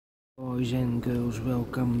Boys and girls,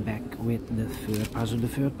 welcome back with the third puzzle. The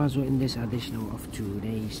third puzzle in this edition of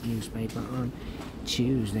today's newspaper on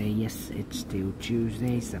Tuesday. Yes, it's still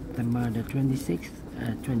Tuesday, September the 26th,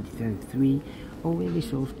 2023. Already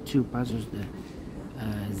solved two puzzles. The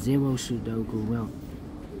zero Sudoku. Well,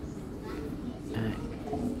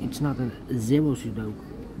 it's not a zero Sudoku,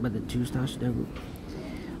 but the 2-star Sudoku.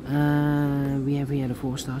 We have here the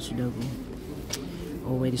 4-star Sudoku.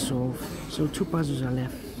 Already solved. So two puzzles are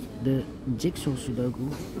left. The jigsaw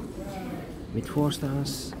Sudoku with 4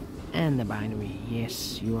 stars and the binary.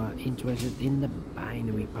 Yes, you are interested in the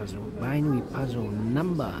binary puzzle. Binary puzzle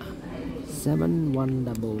number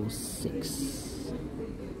 7166.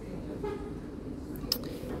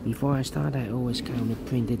 Before I start, I always count the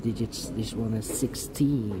printed digits. This one has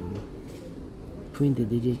 16 printed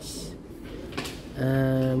digits.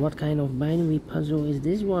 What kind of binary puzzle is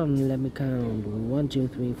this one? Let me count. 1, 2,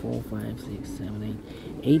 3, 4, 5, 6, 7,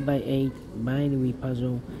 8 by 8 binary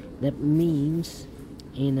puzzle. That means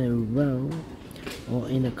in a row or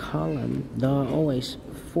in a column there are always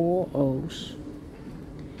 4 O's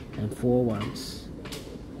and 4 1's.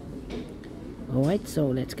 Alright, so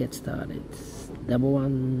let's get started. Double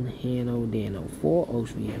 1, here no, there no. 4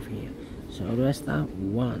 O's we have here, so the rest are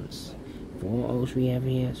 1's. 4 O's we have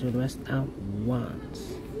here, so the rest are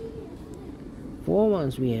 1's. 4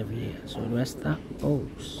 1's we have here, so the rest are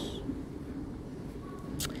O's.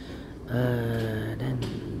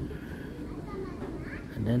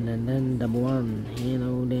 Then double 1, here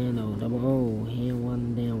no, there no. Double O, here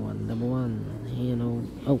 1, there 1. Double 1, here no.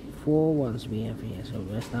 Oh, 4 1's we have here, so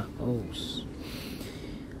the rest are O's.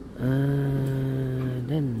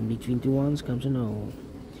 Then between 2 1's comes an O.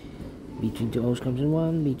 Between 2 O's comes in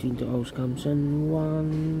 1. Between 2 O's comes in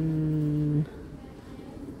 1.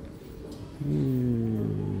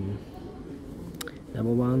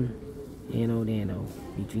 Double 1. Here no, there no.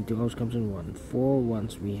 Between 2 O's comes in 1. 4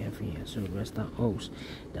 1's we have here, so the rest are O's.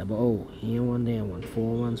 Double O. Here 1, there 1.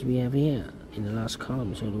 4 1's we have here in the last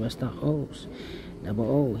column, so the rest are O's. Double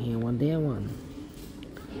O. Here 1, there 1.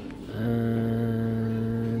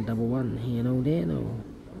 Double 1. Here no, there no.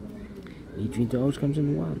 Between 2 O's comes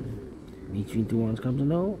in 1. Between 2 1's comes a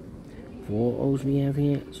no. 4 O's we have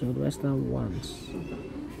here, so the rest are 1's.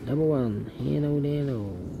 Double 1, here no, there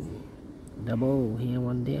no. Double O, here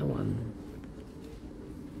 1, there 1.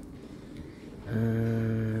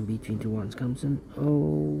 Between 2 1's comes an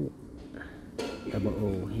O. Double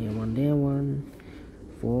O, here 1, there 1.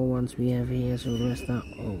 4 1's we have here, so the rest are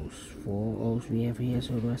O's. 4 O's we have here,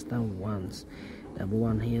 so the rest are 1's. Double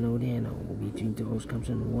 1, here no, there no. Between 2 O's comes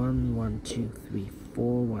in 1, 1, 2, 3,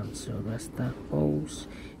 4 1's, so the rest are O's.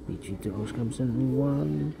 Between 2 O's comes in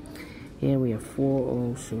 1. Here we have 4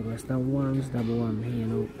 O's, so the rest are 1's. Double 1, here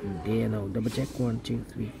no, there no. Double check 1, 2,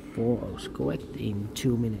 3, 4 O's. Correct in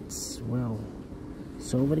 2 minutes. Well,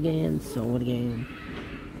 solve it again,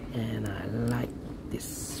 and I like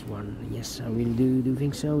this one. Yes, I really do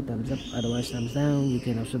think so. Thumbs up, otherwise thumbs down. You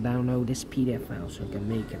can also download this PDF file so you can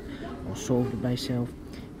make it or solve it by yourself.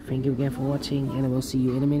 Thank you again for watching, and I will see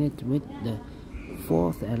you in a minute with the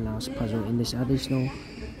 4th and last puzzle in this additional,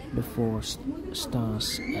 the 4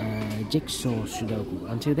 stars jigsaw Sudoku.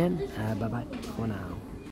 Until then, bye bye for now.